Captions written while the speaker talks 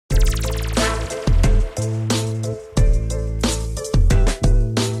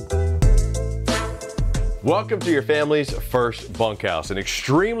Welcome to your family's first bunkhouse, an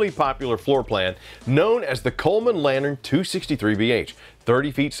extremely popular floor plan known as the Coleman Lantern 263BH.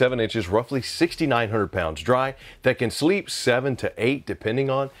 30 feet 7 inches, roughly 6,900 pounds dry, that can sleep 7 to 8 depending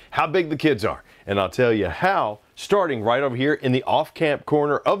on how big the kids are. And I'll tell you how, starting right over here in the off-camp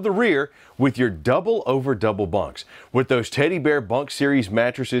corner of the rear with your double over double bunks. With those Teddy Bear Bunk Series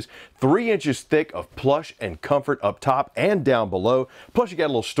mattresses, 3 inches thick of plush and comfort up top and down below. Plus you got a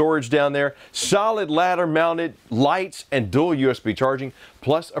little storage down there, solid ladder mounted lights and dual USB charging,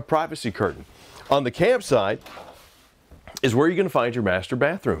 plus a privacy curtain. On the campsite is where you're going to find your master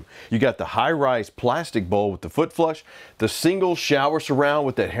bathroom. You got the high-rise plastic bowl with the foot flush, the single shower surround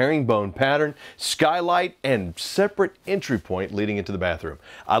with that herringbone pattern, skylight, and separate entry point leading into the bathroom.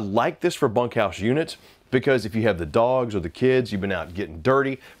 I like this for bunkhouse units because if you have the dogs or the kids, you've been out getting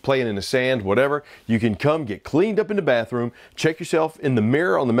dirty, playing in the sand, whatever, you can come get cleaned up in the bathroom, check yourself in the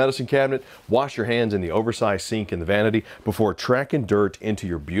mirror on the medicine cabinet, wash your hands in the oversized sink in the vanity before tracking dirt into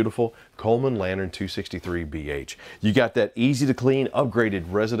your beautiful Coleman Lantern 263BH. You got that easy to clean, upgraded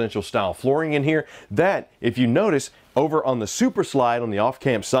residential style flooring in here that, if you notice, over on the super slide on the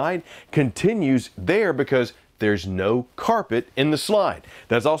off-camp side, continues there because there's no carpet in the slide.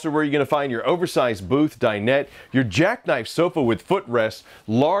 That's also where you're going to find your oversized booth dinette, your jackknife sofa with footrests,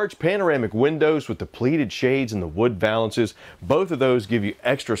 large panoramic windows with the pleated shades and the wood valances. Both of those give you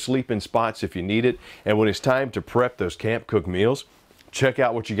extra sleeping spots if you need it. And when it's time to prep those camp cooked meals, check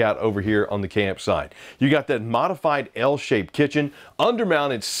out what you got over here on the campsite. You got that modified L-shaped kitchen,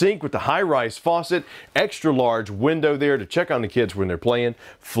 undermounted sink with the high-rise faucet, extra large window there to check on the kids when they're playing,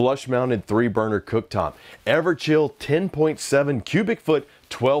 flush-mounted 3-burner cooktop, Everchill 10.7 cubic foot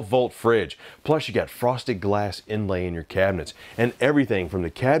 12-volt fridge. Plus you got frosted glass inlay in your cabinets, and everything from the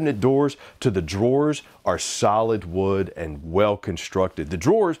cabinet doors to the drawers are solid wood and well constructed. The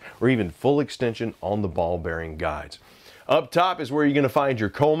drawers are even full extension on the ball bearing guides. Up top is where you're going to find your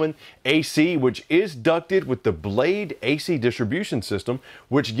Coleman AC, which is ducted with the Blade AC distribution system,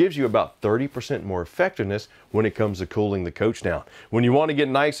 which gives you about 30% more effectiveness when it comes to cooling the coach down. When you want to get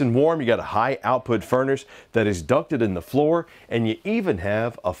nice and warm, you got a high output furnace that is ducted in the floor, and you even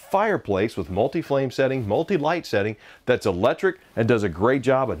have a fireplace with multi-flame setting, multi-light setting that's electric and does a great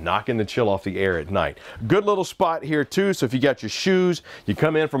job of knocking the chill off the air at night. Good little spot here too, so if you got your shoes, you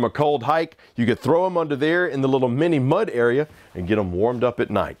come in from a cold hike, you could throw them under there in the little mini mud area and get them warmed up at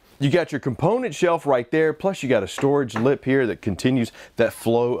night. You got your component shelf right there, plus you got a storage lip here that continues that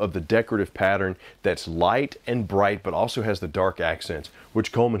flow of the decorative pattern that's light and bright, but also has the dark accents,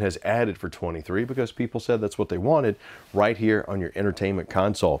 which Coleman has added for 23 because people said that's what they wanted right here on your entertainment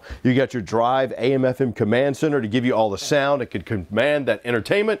console. You got your Drive AM/FM command center to give you all the sound. It could command that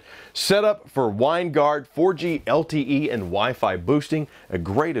entertainment. Set up for WineGuard 4G LTE and Wi-Fi boosting, a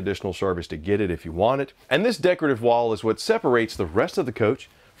great additional service to get it if you want it. And this decorative wall is what separates the rest of the coach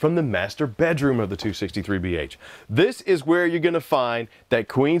from the master bedroom of the 263BH. This is where you're going to find that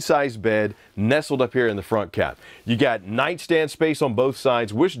queen-size bed nestled up here in the front cap. You got nightstand space on both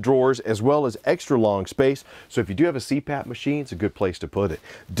sides with drawers as well as extra long space. So if you do have a CPAP machine, it's a good place to put it.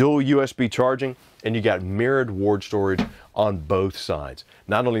 Dual USB charging, and you got mirrored ward storage on both sides.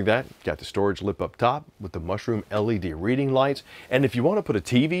 Not only that, you got the storage lip up top with the mushroom LED reading lights. And if you want to put a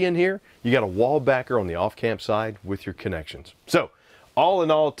TV in here, you got a wall backer on the off-camp side with your connections. So, all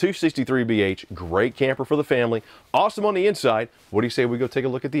in all, 263BH, great camper for the family. Awesome on the inside. What do you say we go take a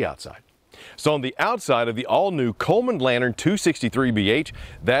look at the outside? So on the outside of the all-new Coleman Lantern 263BH,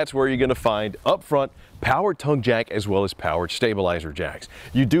 that's where you're going to find up front powered tongue jack as well as powered stabilizer jacks.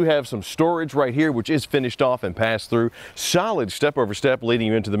 You do have some storage right here, which is finished off and passed through. Solid step over step leading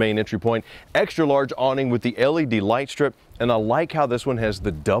you into the main entry point. Extra large awning with the LED light strip. And I like how this one has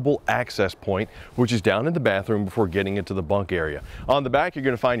the double access point, which is down in the bathroom before getting into the bunk area. On the back, you're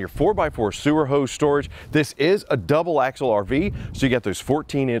going to find your 4x4 sewer hose storage. This is a double axle RV, so you got those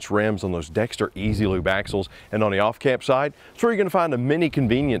 14-inch rims on those Dexter Easy Lube axles. And on the off-camp side, it's where you're going to find a mini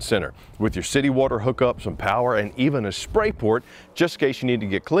convenience center with your city water hookup, some power, and even a spray port just in case you need to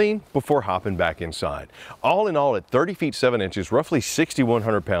get clean before hopping back inside. All in all, at 30 feet 7 inches, roughly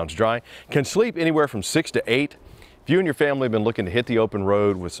 6,100 pounds dry, can sleep anywhere from 6 to 8. If you and your family have been looking to hit the open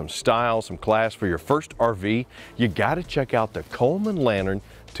road with some style, some class for your first RV, you got to check out the Coleman Lantern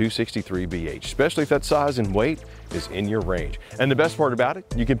 263BH, especially if that size and weight is in your range. And the best part about it,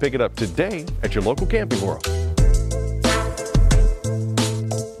 you can pick it up today at your local Camping World.